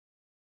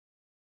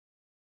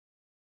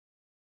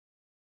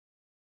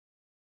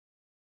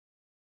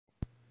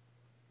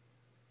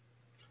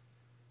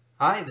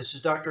Hi, this is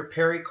Dr.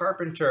 Perry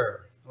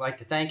Carpenter. I'd like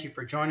to thank you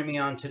for joining me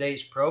on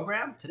today's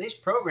program. Today's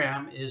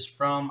program is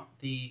from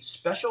the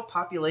Special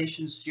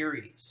Population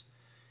Series,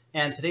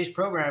 and today's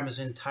program is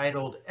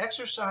entitled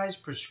Exercise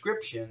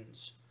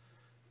Prescriptions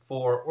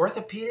for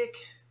Orthopedic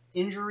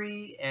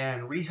Injury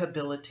and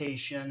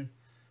Rehabilitation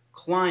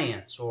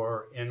Clients,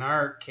 or in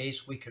our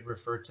case, we could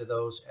refer to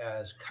those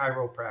as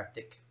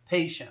chiropractic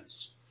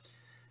patients.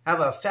 I have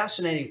a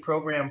fascinating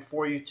program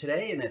for you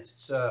today, and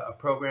it's a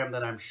program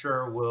that I'm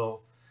sure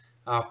will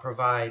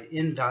provide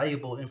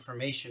invaluable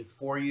information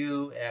for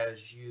you as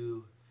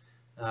you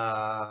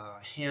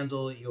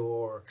handle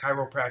your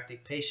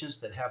chiropractic patients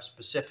that have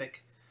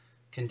specific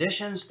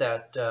conditions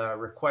that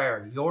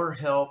require your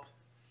help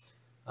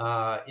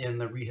in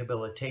the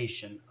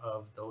rehabilitation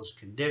of those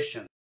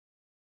conditions.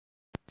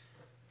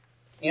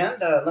 And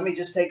let me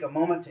just take a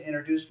moment to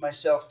introduce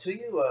myself to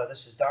you.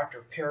 This is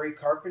Dr. Perry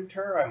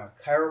Carpenter. I'm a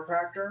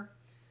chiropractor.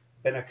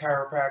 Been a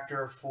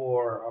chiropractor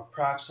for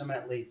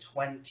approximately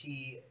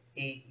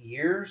 28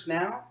 years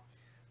now.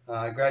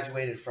 I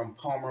graduated from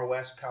Palmer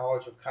West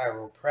College of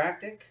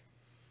Chiropractic.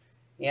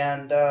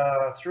 And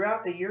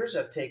throughout the years,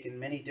 I've taken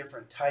many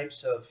different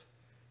types of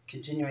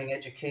continuing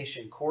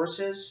education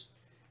courses.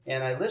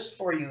 And I list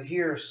for you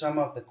here some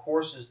of the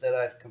courses that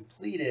I've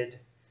completed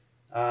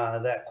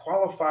that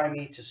qualify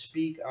me to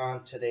speak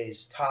on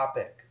today's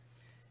topic.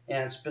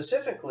 And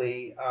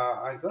specifically,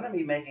 I'm going to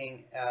be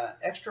making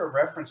extra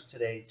reference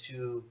today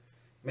to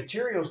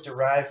materials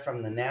derived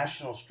from the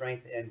National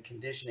Strength and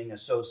Conditioning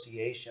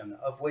Association,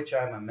 of which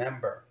I'm a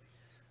member.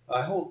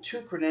 I hold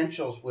two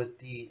credentials with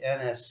the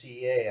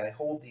NSCA. I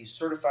hold the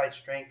Certified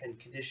Strength and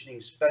Conditioning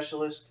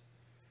Specialist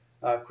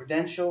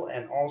credential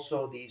and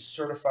also the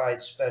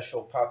Certified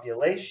Special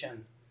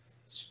Population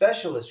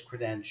Specialist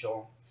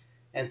credential.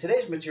 And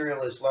today's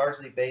material is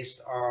largely based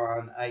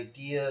on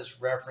ideas,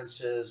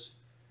 references,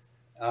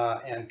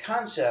 and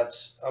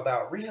concepts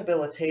about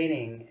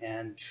rehabilitating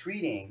and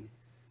treating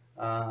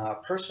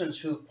persons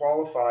who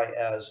qualify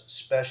as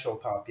special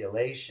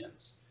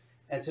populations.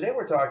 And today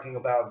we're talking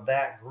about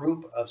that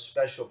group of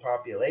special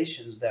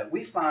populations that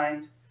we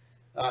find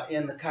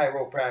in the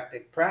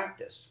chiropractic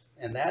practice,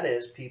 and that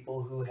is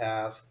people who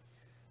have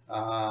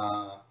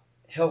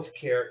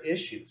healthcare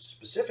issues.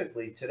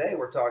 Specifically, today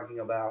we're talking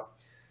about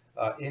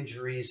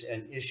injuries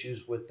and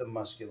issues with the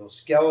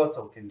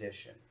musculoskeletal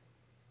condition.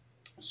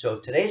 So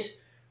today's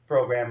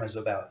program is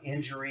about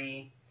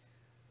injury,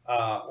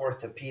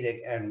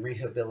 orthopedic, and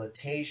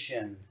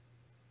rehabilitation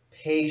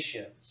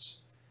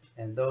patients.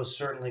 And those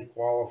certainly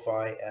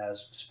qualify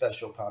as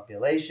special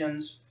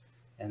populations.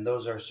 And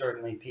those are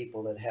certainly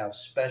people that have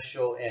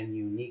special and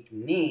unique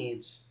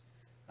needs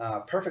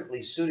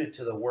perfectly suited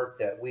to the work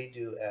that we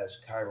do as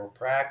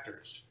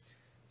chiropractors.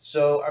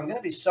 So I'm going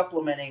to be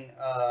supplementing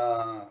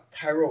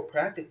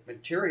chiropractic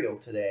material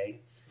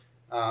today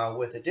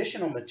with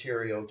additional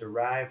material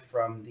derived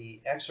from the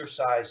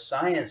exercise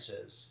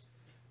sciences,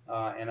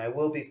 and I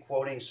will be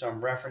quoting some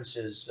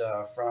references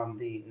from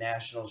the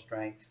National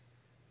Strength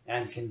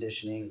and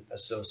Conditioning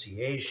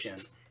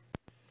Association.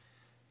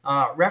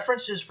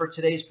 References for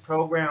today's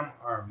program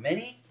are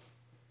many,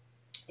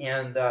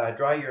 and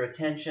draw your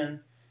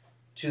attention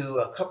to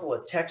a couple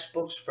of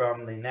textbooks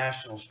from the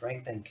National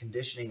Strength and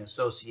Conditioning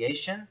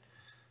Association.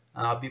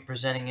 I'll be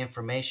presenting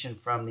information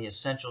from the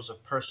Essentials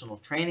of Personal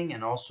Training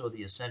and also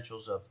the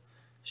Essentials of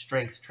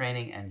Strength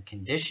Training and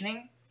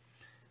Conditioning.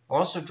 I'll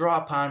also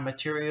draw upon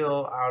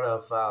material out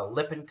of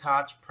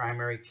Lippincott's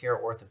Primary Care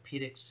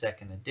Orthopedics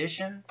 2nd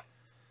edition.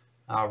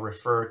 I'll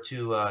refer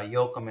to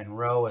Yoakum and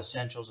Rowe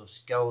Essentials of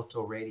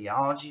Skeletal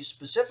Radiology,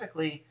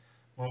 specifically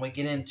when we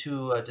get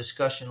into a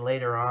discussion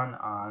later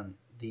on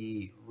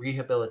the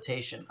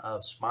rehabilitation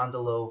of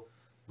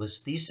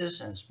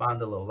spondylolisthesis and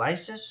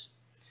spondylolysis.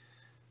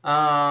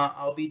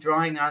 I'll be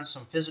drawing on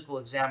some physical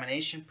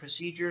examination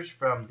procedures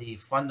from the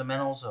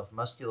Fundamentals of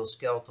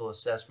Musculoskeletal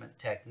Assessment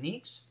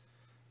Techniques.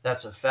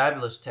 That's a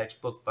fabulous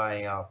textbook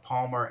by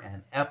Palmer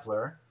and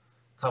Epler,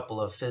 a couple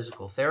of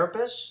physical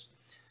therapists.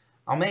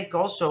 I'll make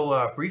also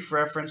a brief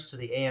reference to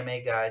the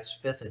AMA Guide's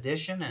 5th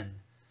edition,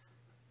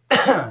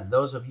 and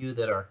those of you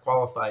that are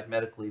qualified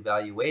medical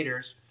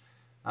evaluators,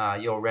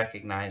 you'll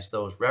recognize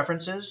those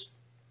references.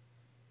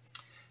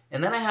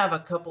 And then I have a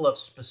couple of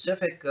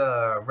specific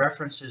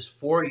references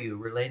for you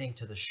relating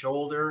to the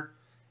shoulder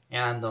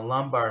and the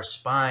lumbar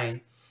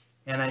spine.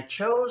 And I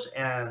chose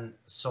and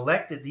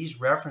selected these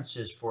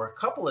references for a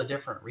couple of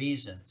different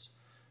reasons.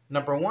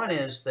 Number one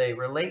is they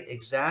relate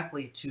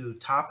exactly to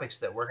topics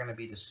that we're going to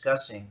be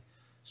discussing,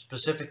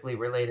 specifically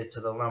related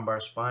to the lumbar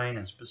spine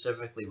and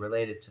specifically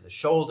related to the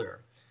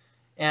shoulder.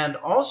 And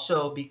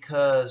also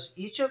because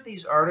each of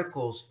these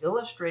articles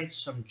illustrates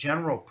some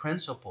general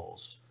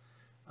principles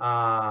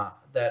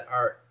that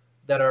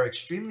are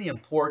extremely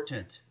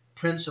important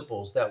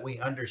principles that we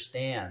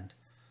understand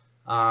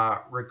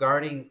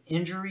regarding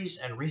injuries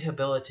and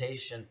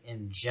rehabilitation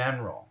in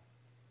general.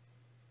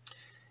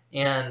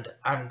 And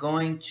I'm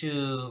going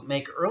to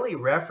make early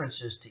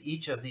references to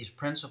each of these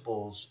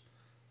principles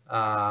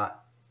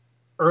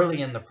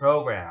early in the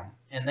program.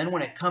 And then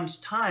when it comes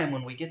time,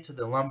 when we get to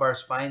the lumbar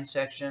spine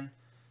section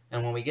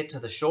and when we get to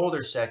the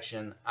shoulder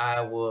section,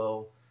 I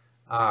will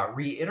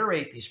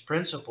reiterate these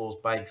principles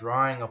by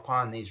drawing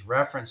upon these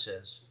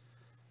references,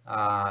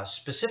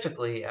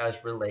 specifically as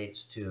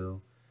relates to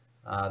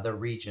the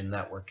region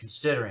that we're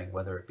considering,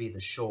 whether it be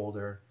the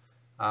shoulder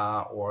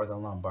or the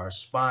lumbar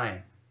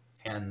spine.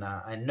 And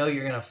I know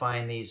you're going to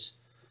find these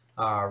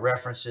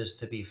references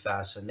to be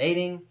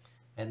fascinating,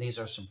 and these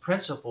are some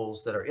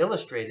principles that are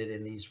illustrated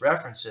in these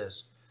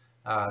references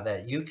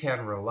that you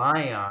can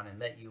rely on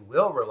and that you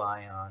will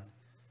rely on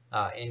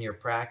in your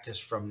practice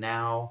from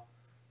now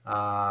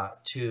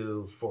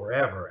to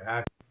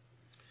forever.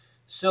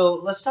 So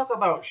let's talk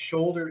about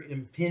shoulder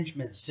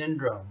impingement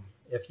syndrome.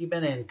 If you've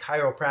been in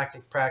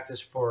chiropractic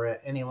practice for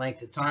any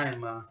length of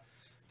time,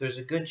 there's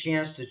a good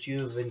chance that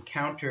you've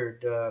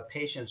encountered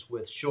patients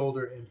with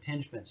shoulder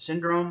impingement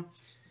syndrome.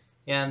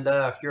 And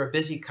if you're a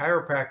busy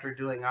chiropractor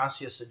doing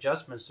osseous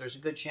adjustments, there's a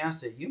good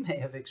chance that you may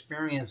have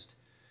experienced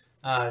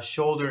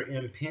shoulder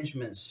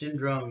impingement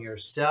syndrome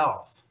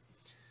yourself.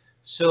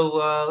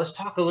 So let's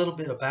talk a little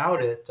bit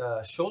about it.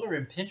 Shoulder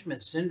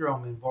impingement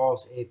syndrome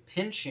involves a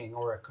pinching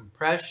or a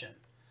compression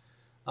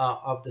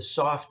of the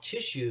soft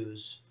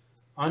tissues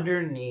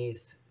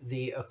underneath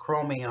the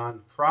acromion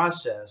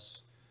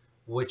process,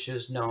 which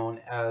is known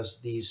as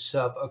the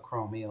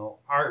subacromial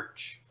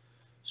arch.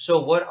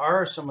 So what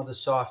are some of the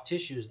soft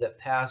tissues that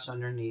pass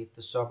underneath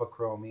the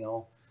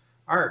subacromial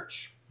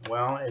arch?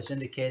 Well, as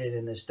indicated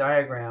in this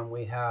diagram,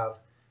 we have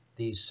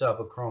the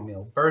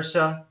subacromial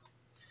bursa,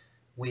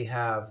 we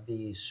have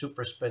the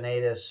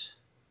supraspinatus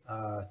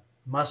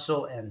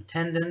muscle and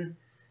tendon,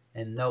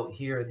 and note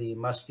here the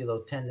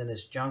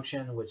musculotendinous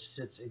junction, which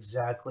sits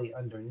exactly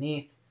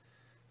underneath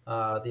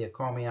the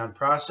acromion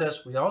process.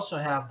 We also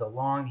have the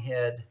long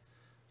head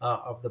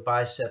of the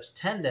biceps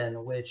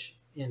tendon, which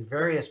in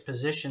various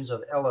positions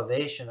of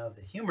elevation of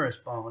the humerus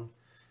bone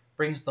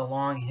brings the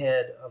long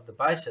head of the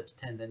biceps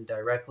tendon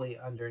directly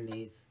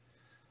underneath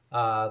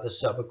the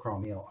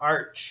subacromial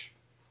arch.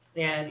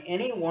 And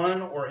any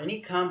one or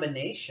any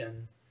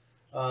combination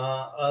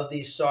of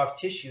these soft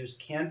tissues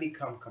can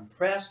become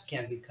compressed,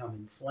 can become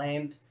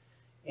inflamed,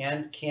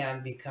 and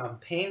can become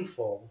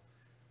painful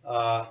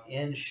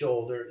in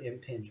shoulder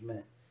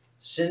impingement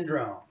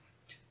syndrome.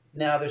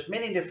 Now, there's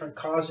many different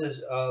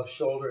causes of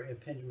shoulder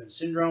impingement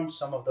syndrome.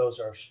 Some of those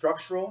are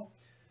structural.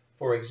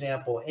 For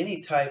example,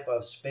 any type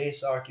of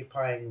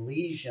space-occupying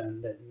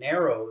lesion that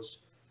narrows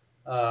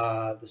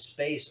the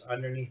space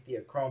underneath the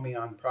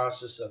acromion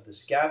process of the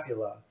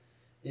scapula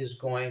is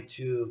going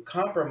to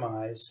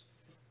compromise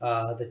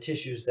the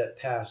tissues that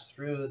pass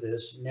through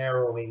this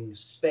narrowing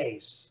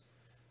space.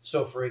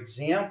 So, for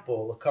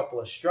example, a couple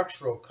of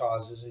structural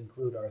causes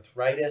include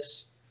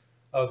arthritis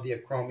of the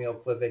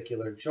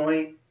acromioclavicular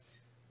joint,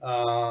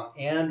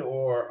 and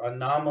or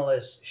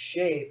anomalous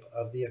shape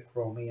of the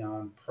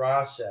acromion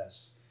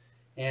process.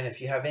 And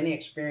if you have any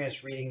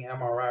experience reading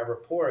MRI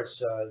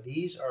reports,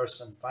 these are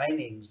some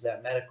findings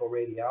that medical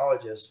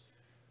radiologists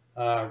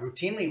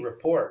routinely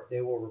report.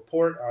 They will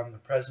report on the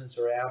presence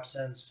or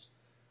absence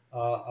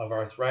of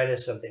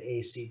arthritis of the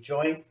AC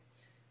joint,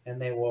 and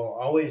they will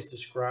always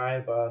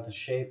describe the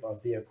shape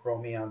of the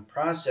acromion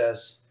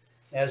process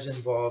as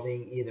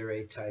involving either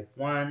a type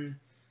 1,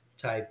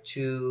 type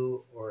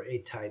 2, or a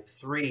type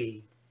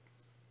 3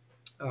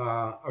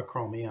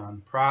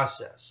 acromion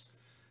process.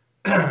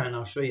 And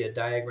I'll show you a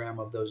diagram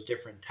of those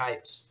different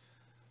types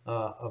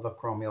of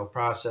acromial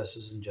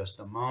processes in just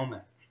a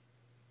moment.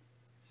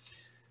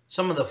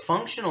 Some of the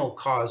functional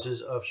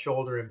causes of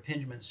shoulder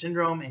impingement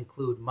syndrome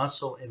include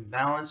muscle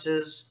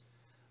imbalances,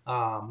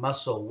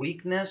 muscle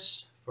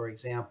weakness, for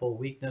example,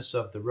 weakness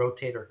of the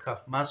rotator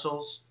cuff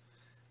muscles,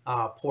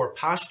 poor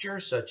posture,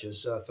 such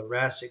as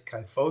thoracic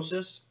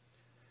kyphosis,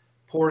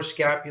 poor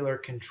scapular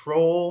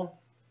control,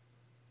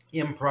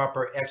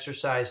 improper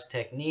exercise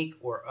technique,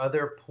 or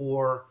other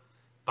poor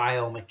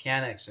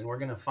biomechanics. And we're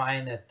going to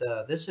find that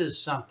this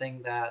is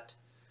something that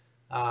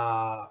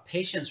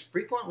patients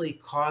frequently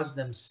cause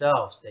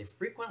themselves. They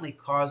frequently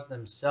cause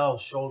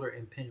themselves shoulder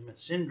impingement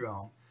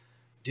syndrome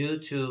due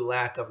to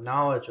lack of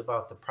knowledge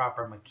about the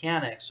proper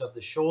mechanics of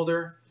the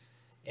shoulder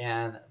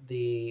and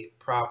the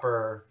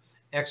proper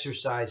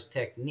exercise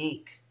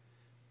technique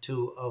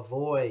to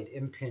avoid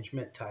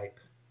impingement type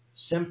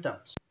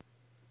symptoms.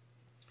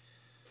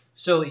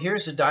 So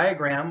here's a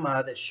diagram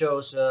that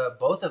shows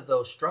both of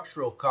those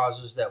structural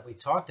causes that we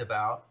talked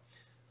about.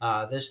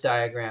 This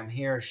diagram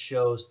here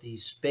shows the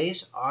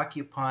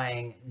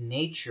space-occupying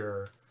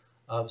nature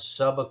of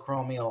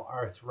subacromial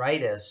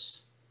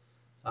arthritis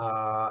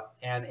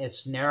and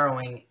its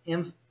narrowing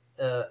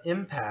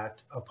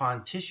impact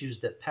upon tissues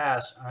that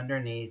pass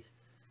underneath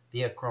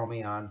the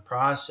acromion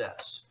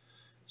process.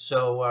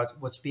 So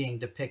what's being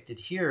depicted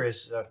here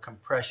is a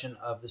compression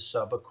of the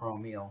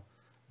subacromial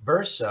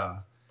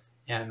bursa,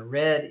 and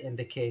red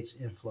indicates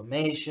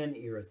inflammation,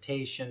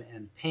 irritation,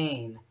 and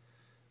pain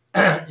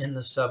in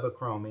the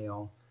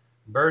subacromial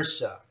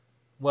bursa.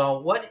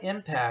 Well, what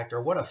impact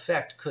or what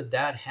effect could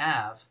that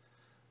have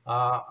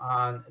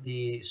on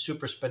the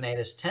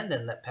supraspinatus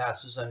tendon that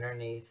passes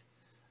underneath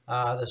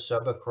the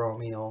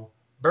subacromial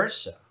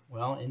bursa.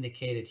 Well,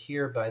 indicated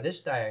here by this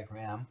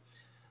diagram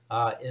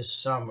is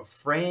some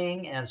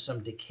fraying and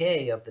some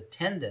decay of the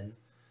tendon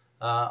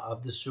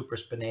of the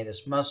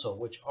supraspinatus muscle,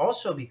 which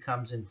also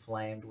becomes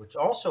inflamed, which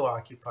also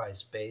occupies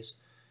space,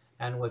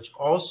 and which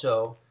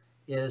also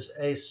is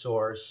a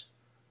source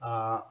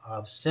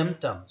of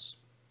symptoms,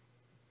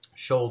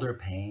 shoulder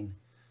pain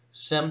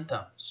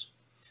symptoms.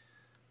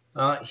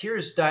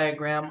 Here's a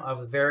diagram of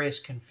the various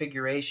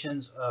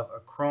configurations of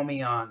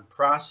acromion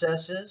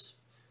processes.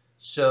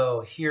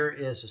 So here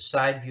is a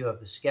side view of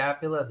the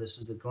scapula. This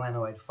is the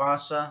glenoid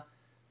fossa.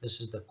 This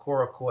is the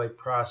coracoid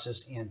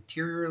process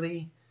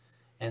anteriorly.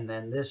 And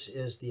then this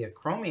is the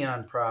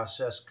acromion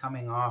process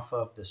coming off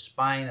of the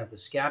spine of the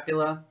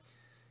scapula.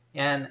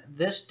 And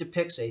this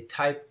depicts a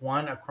type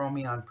 1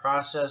 acromion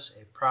process,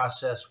 a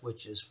process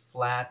which is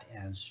flat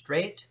and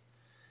straight.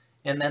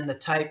 And then the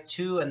type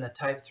 2 and the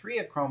type 3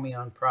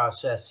 acromion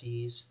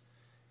processes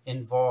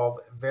involve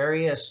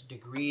various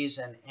degrees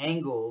and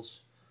angles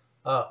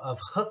of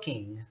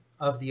hooking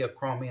of the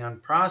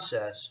acromion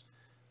process,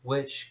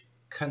 which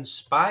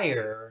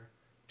conspire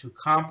to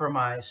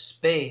compromise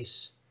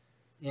space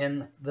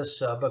in the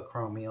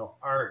subacromial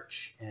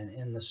arch and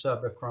in the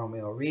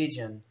subacromial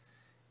region,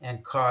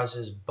 and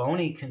causes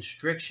bony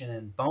constriction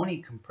and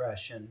bony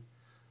compression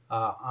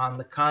on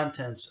the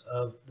contents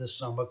of the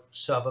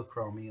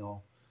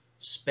subacromial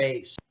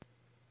space.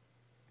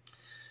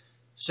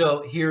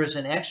 So here is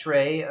an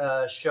X-ray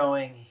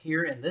showing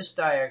here in this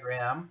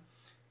diagram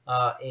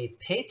a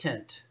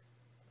patent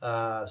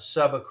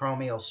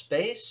subacromial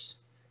space.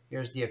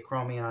 Here's the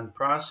acromion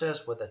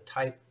process with a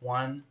type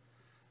 1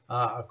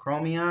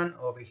 acromion.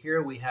 Over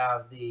here we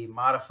have the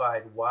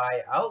modified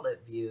Y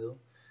outlet view,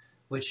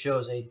 which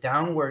shows a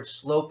downward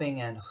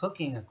sloping and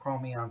hooking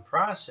acromion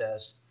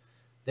process,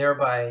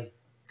 thereby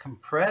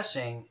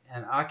compressing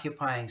and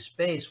occupying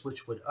space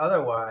which would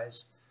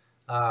otherwise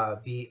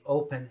be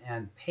open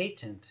and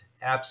patent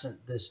absent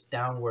this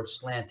downward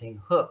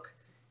slanting hook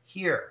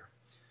here.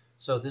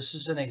 So this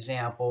is an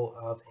example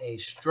of a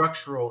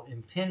structural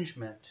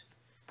impingement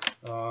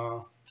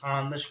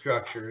on the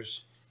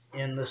structures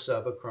in the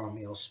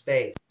subacromial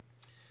space.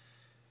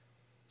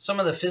 Some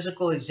of the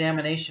physical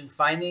examination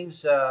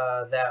findings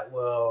that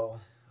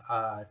will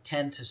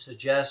tend to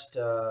suggest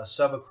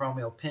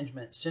subacromial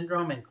impingement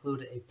syndrome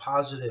include a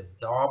positive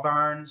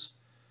Dawbarnes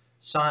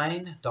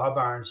sign.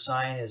 Dawbarnes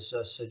sign is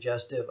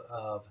suggestive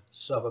of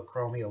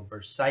subacromial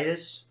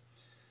bursitis.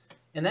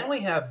 And then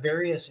we have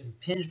various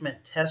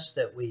impingement tests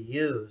that we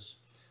use.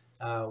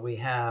 We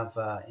have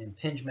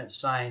impingement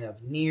sign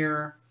of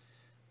near.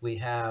 We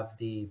have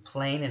the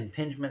plane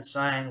impingement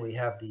sign. We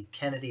have the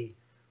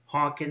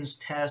Kennedy-Hawkins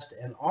test.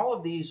 And all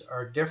of these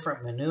are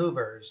different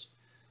maneuvers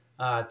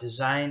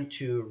designed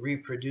to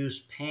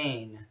reproduce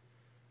pain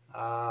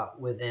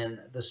within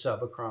the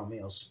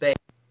subacromial space.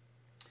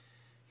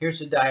 Here's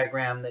a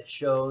diagram that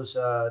shows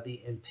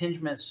the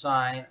impingement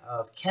sign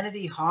of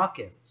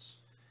Kennedy-Hawkins.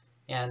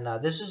 And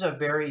this is a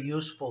very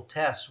useful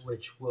test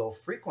which will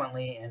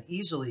frequently and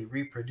easily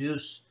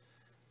reproduce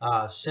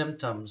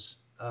symptoms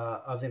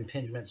of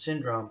impingement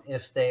syndrome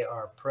if they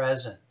are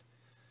present.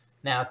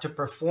 Now, to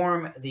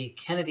perform the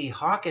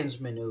Kennedy-Hawkins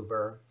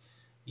maneuver,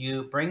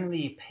 you bring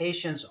the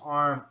patient's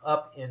arm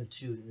up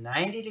into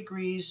 90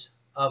 degrees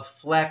of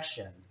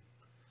flexion.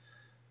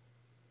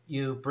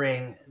 You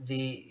bring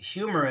the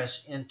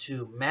humerus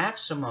into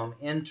maximum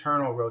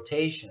internal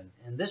rotation.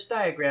 And this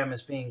diagram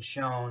is being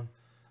shown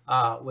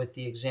with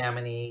the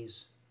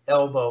examinee's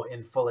elbow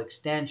in full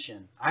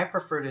extension. I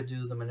prefer to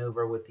do the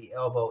maneuver with the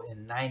elbow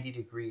in 90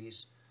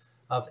 degrees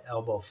of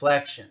elbow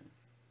flexion.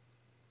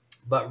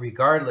 But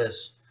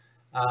regardless,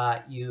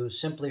 you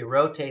simply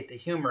rotate the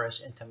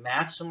humerus into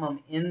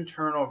maximum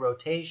internal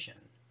rotation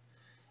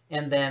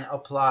and then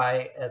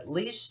apply at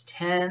least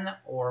 10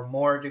 or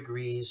more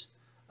degrees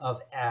of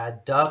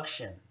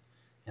adduction.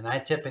 And I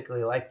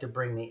typically like to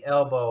bring the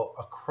elbow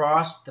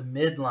across the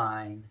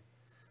midline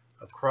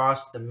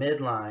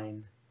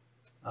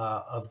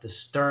of the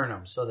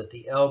sternum so that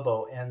the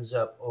elbow ends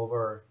up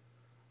over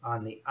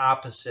on the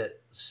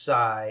opposite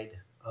side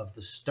of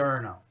the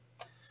sternum.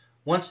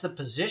 Once the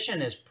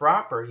position is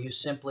proper, you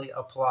simply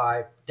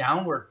apply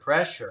downward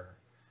pressure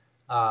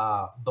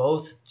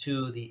both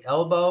to the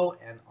elbow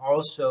and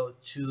also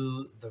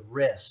to the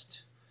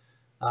wrist.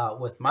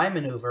 With my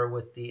maneuver,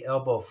 with the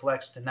elbow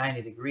flexed to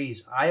 90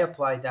 degrees, I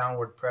apply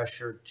downward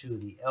pressure to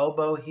the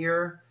elbow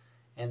here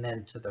and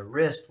then to the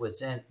wrist,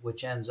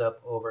 which ends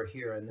up over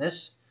here in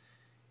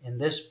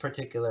this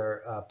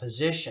particular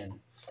position.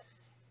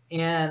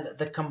 And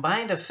the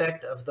combined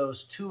effect of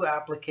those two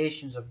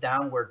applications of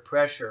downward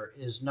pressure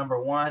is,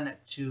 number one,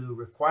 to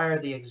require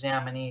the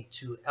examinee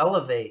to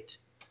elevate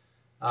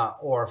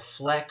or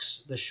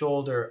flex the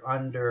shoulder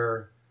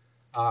under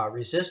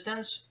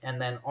resistance, and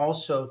then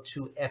also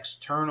to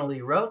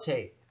externally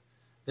rotate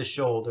the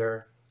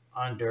shoulder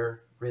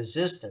under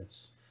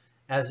resistance.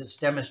 As it's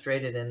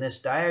demonstrated in this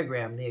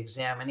diagram, the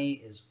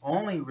examinee is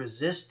only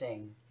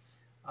resisting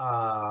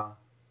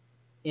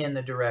in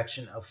the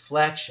direction of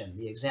flexion.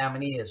 The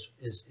examinee is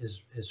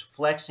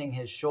flexing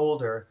his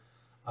shoulder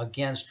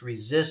against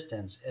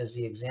resistance as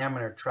the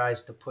examiner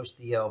tries to push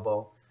the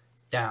elbow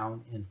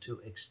down into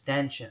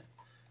extension.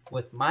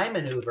 With my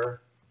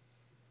maneuver,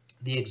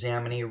 the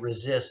examinee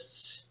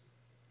resists,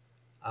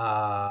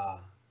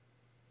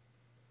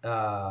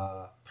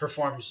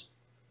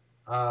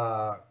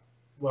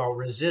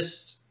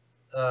 resists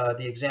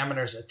the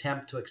examiner's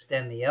attempt to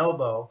extend the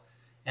elbow,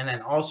 and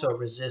then also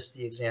resists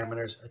the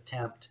examiner's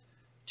attempt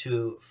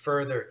to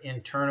further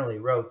internally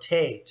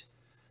rotate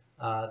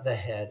the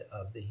head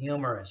of the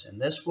humerus. And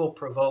this will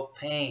provoke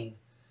pain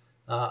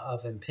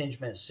of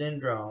impingement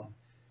syndrome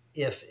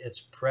if it's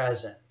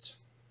present.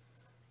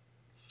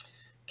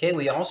 Okay,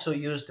 we also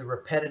use the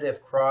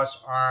repetitive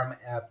cross-arm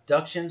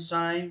abduction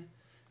sign,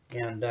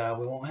 and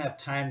we won't have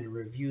time to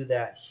review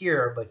that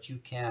here, but you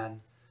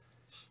can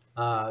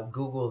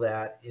Google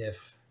that if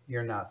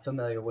you're not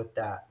familiar with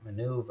that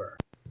maneuver.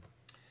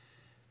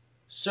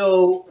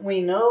 So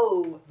we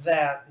know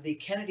that the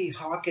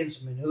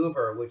Kennedy-Hawkins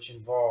maneuver, which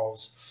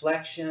involves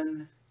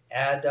flexion,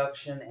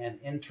 adduction, and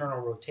internal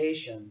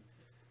rotation,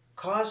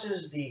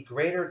 causes the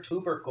greater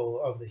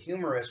tubercle of the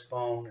humerus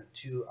bone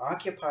to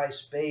occupy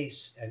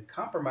space and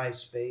compromise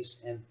space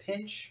and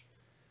pinch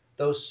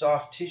those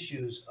soft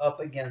tissues up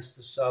against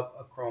the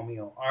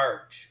subacromial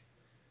arch.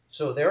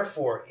 So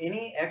therefore,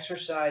 any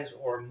exercise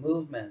or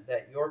movement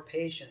that your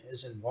patient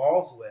is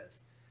involved with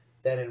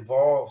that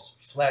involves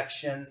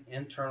flexion,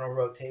 internal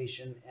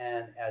rotation,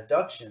 and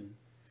adduction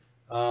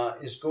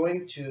is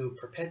going to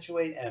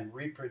perpetuate and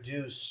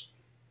reproduce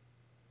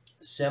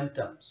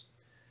symptoms.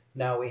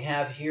 Now we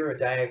have here a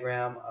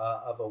diagram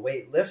of a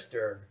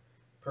weightlifter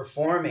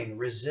performing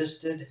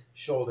resisted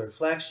shoulder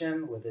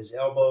flexion with his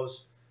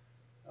elbows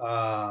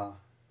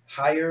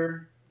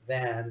higher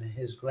than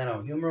his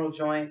glenohumeral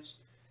joints.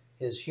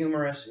 His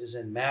humerus is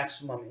in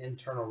maximum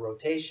internal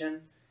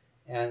rotation,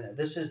 and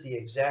this is the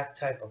exact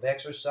type of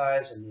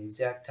exercise and the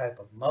exact type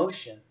of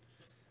motion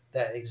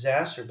that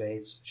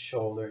exacerbates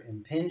shoulder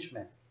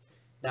impingement.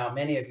 Now,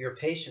 many of your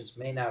patients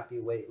may not be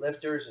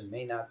weightlifters and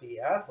may not be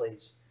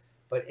athletes,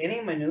 but any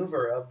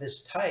maneuver of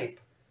this type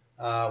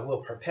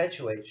will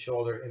perpetuate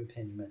shoulder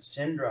impingement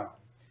syndrome.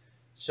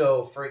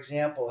 So, for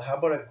example, how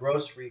about a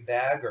grocery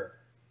bagger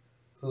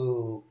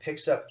who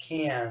picks up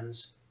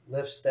cans,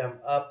 lifts them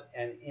up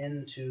and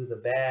into the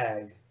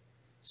bag,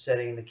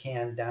 setting the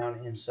can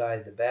down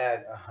inside the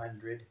bag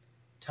 100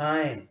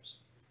 times.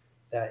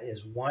 That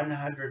is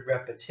 100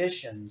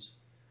 repetitions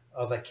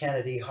of a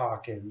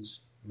Kennedy-Hawkins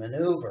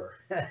maneuver.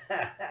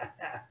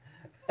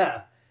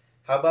 How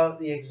about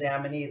the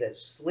examinee that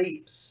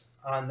sleeps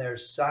on their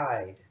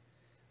side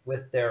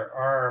with their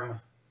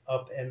arm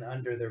up and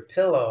under their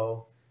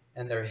pillow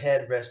and their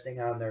head resting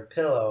on their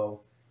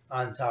pillow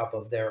on top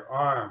of their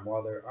arm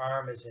while their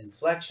arm is in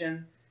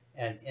flexion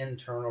and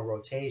internal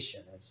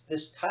rotation? It's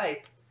this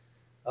type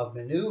of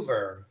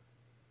maneuver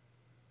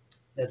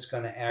that's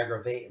going to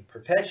aggravate and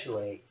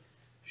perpetuate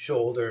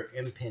shoulder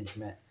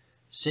impingement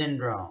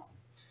syndrome.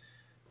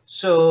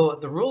 So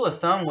the rule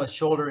of thumb with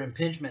shoulder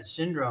impingement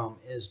syndrome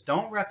is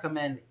don't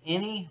recommend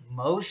any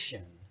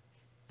motion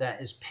that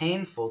is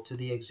painful to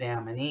the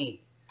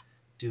examinee.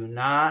 Do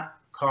not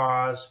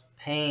cause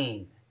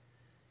pain.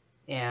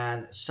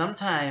 And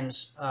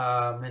sometimes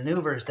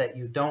maneuvers that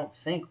you don't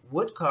think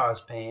would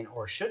cause pain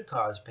or should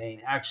cause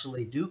pain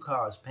actually do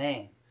cause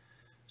pain.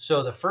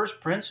 So the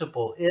first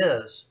principle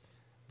is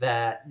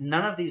that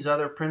none of these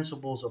other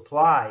principles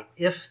apply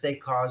if they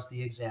cause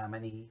the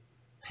examinee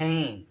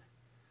pain.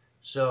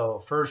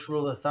 So first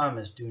rule of thumb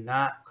is do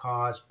not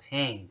cause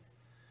pain.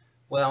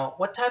 Well,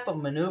 what type of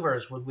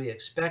maneuvers would we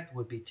expect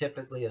would be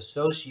typically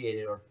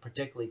associated or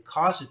particularly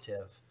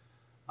causative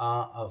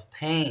of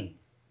pain?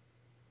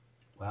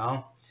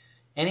 Well,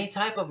 any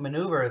type of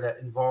maneuver that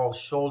involves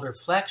shoulder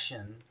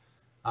flexion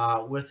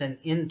with an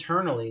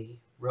internally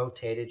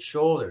rotated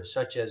shoulder,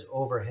 such as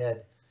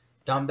overhead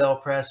dumbbell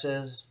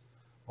presses,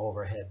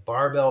 overhead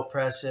barbell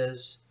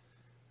presses,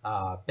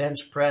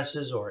 bench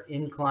presses, or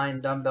incline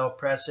dumbbell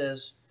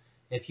presses.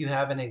 If you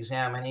have an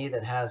examinee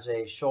that has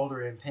a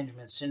shoulder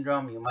impingement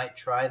syndrome, you might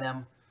try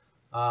them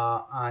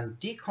on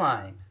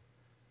decline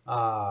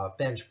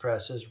bench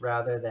presses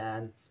rather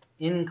than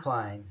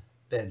incline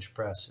bench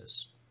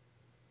presses.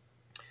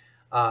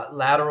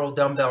 Lateral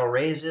dumbbell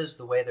raises,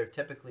 the way they're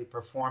typically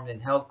performed in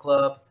health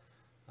club,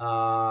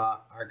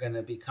 are going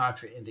to be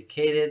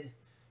contraindicated.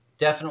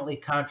 Definitely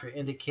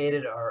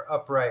contraindicated are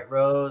upright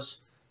rows,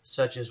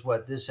 such as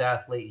what this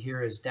athlete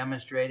here is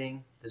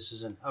demonstrating. This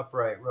is an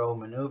upright row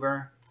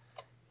maneuver.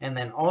 And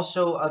then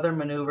also other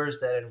maneuvers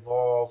that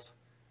involve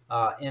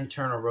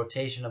internal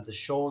rotation of the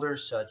shoulder,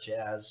 such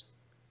as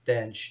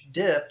bench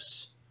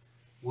dips,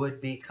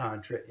 would be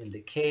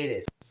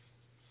contraindicated.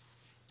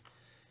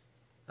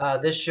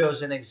 This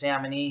shows an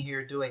examinee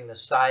here doing the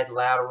side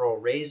lateral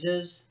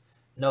raises.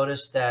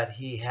 Notice that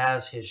he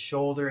has his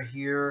shoulder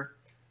here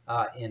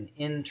in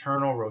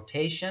internal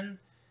rotation,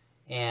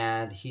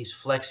 and he's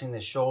flexing the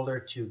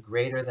shoulder to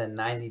greater than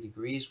 90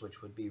 degrees,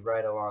 which would be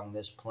right along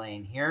this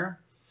plane here.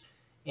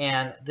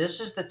 And this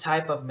is the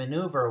type of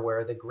maneuver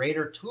where the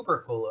greater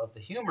tubercle of the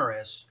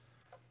humerus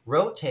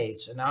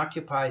rotates and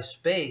occupies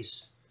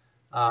space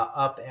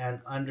up and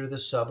under the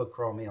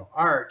subacromial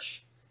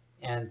arch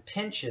and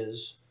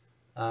pinches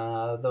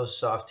those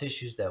soft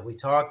tissues that we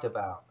talked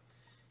about.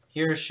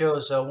 Here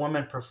shows a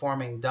woman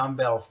performing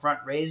dumbbell front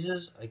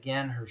raises.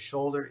 Again, her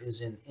shoulder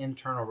is in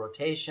internal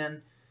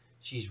rotation.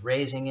 She's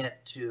raising it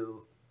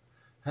to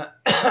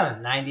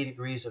 90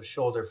 degrees of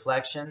shoulder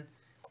flexion.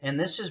 And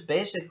this is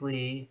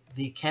basically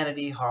the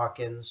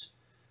Kennedy-Hawkins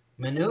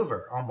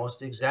maneuver,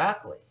 almost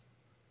exactly.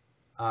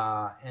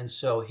 And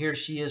so here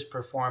she is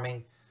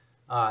performing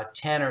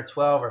 10 or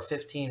 12 or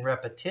 15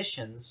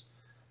 repetitions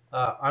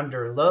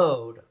under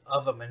load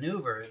of a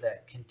maneuver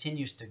that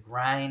continues to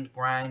grind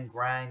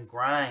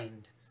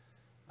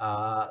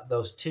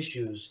those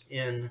tissues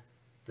in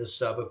the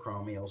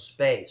subacromial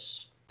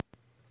space.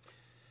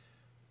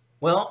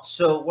 Well,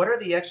 so what are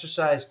the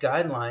exercise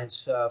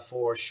guidelines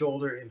for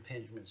shoulder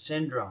impingement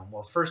syndrome?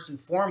 Well, first and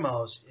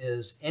foremost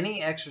is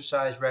any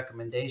exercise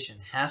recommendation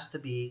has to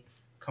be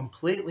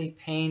completely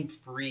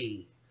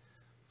pain-free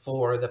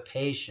for the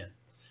patient.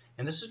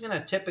 And this is going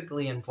to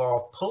typically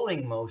involve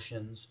pulling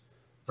motions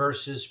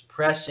versus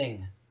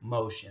pressing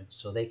motions.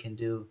 So they can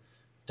do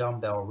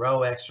dumbbell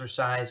row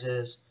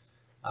exercises,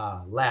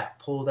 lat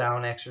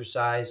pull-down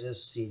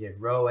exercises,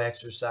 seated row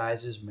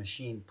exercises,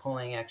 machine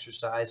pulling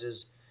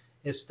exercises.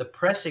 It's the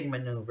pressing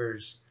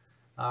maneuvers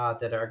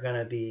that are going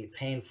to be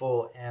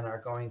painful and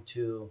are going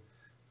to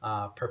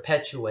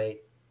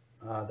perpetuate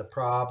the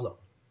problem.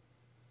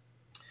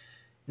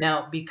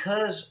 Now,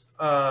 because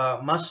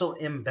muscle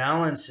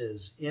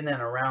imbalances in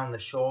and around the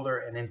shoulder,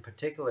 and in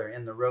particular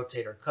in the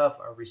rotator cuff,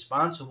 are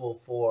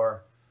responsible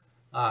for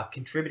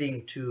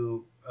contributing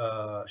to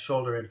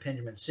shoulder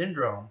impingement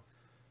syndrome,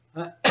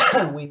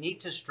 we need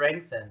to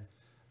strengthen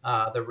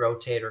the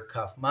rotator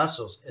cuff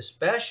muscles,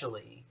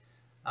 especially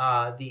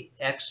the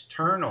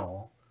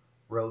external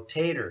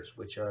rotators,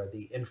 which are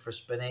the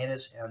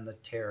infraspinatus and the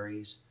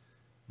teres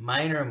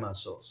minor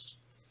muscles.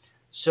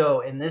 So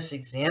in this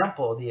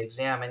example, the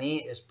examinee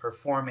is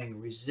performing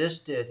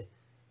resisted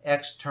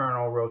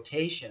external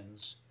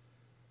rotations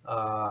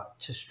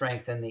to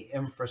strengthen the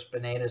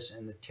infraspinatus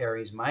and the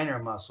teres minor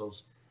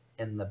muscles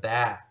in the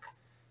back.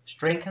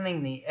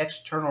 Strengthening the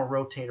external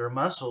rotator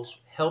muscles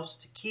helps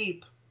to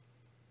keep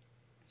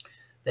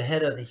the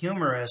head of the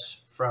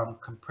humerus from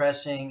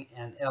compressing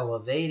and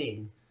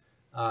elevating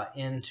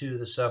into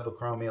the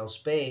subacromial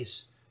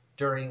space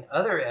during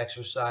other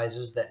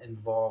exercises that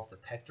involve the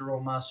pectoral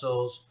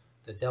muscles,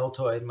 the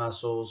deltoid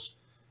muscles,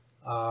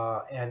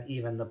 and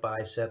even the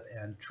bicep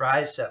and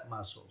tricep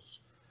muscles.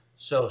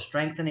 So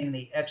strengthening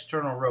the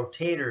external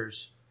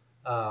rotators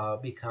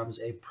becomes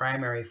a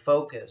primary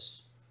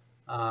focus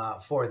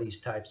for these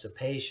types of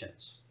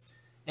patients.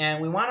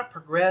 And we want to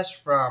progress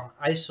from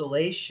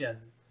isolation,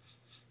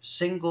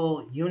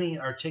 single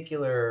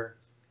uniarticular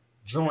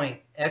joint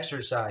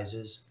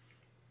exercises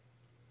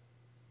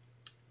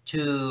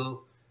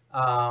to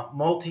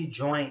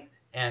multi-joint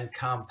and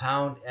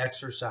compound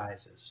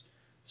exercises.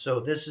 So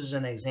this is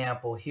an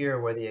example here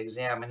where the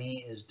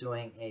examinee is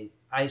doing an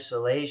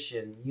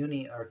isolation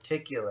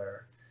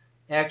uniarticular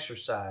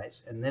exercise,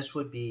 and this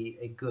would be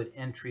a good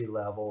entry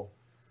level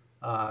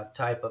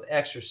type of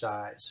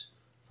exercise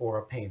for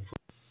a painful.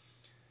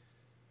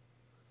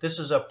 This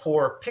is a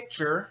poor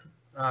picture,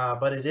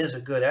 but it is a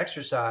good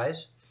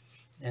exercise.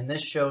 And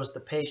this shows the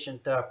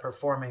patient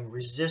performing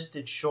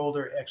resisted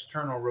shoulder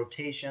external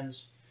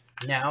rotations,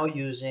 now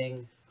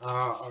using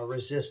a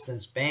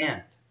resistance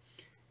band.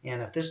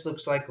 And if this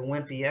looks like a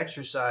wimpy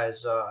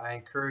exercise, I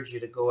encourage you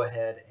to go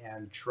ahead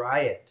and try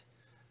it.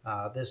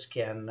 This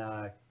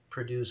can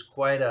produce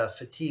quite a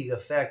fatigue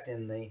effect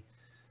in the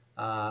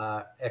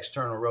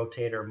external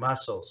rotator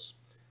muscles.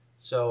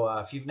 So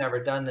if you've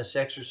never done this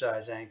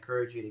exercise, I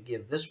encourage you to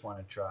give this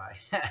one a try.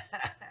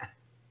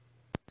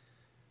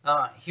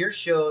 Here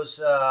shows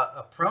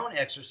a prone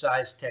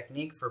exercise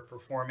technique for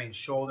performing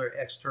shoulder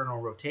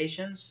external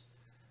rotations.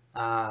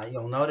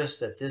 You'll notice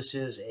that this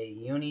is a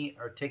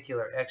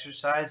uniarticular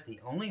exercise. The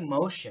only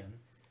motion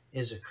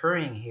is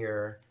occurring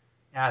here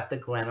at the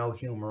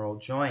glenohumeral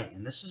joint.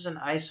 And this is an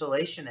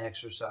isolation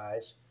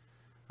exercise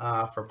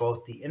for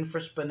both the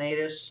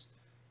infraspinatus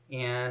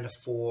and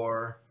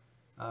for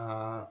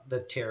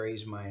the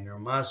teres minor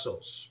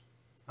muscles.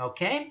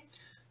 Okay?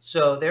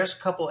 So there's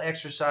a couple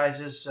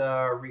exercises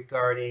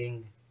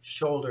regarding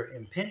shoulder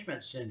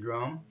impingement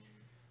syndrome.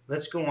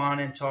 Let's go on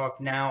and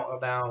talk now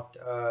about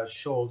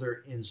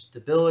shoulder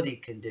instability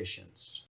conditions.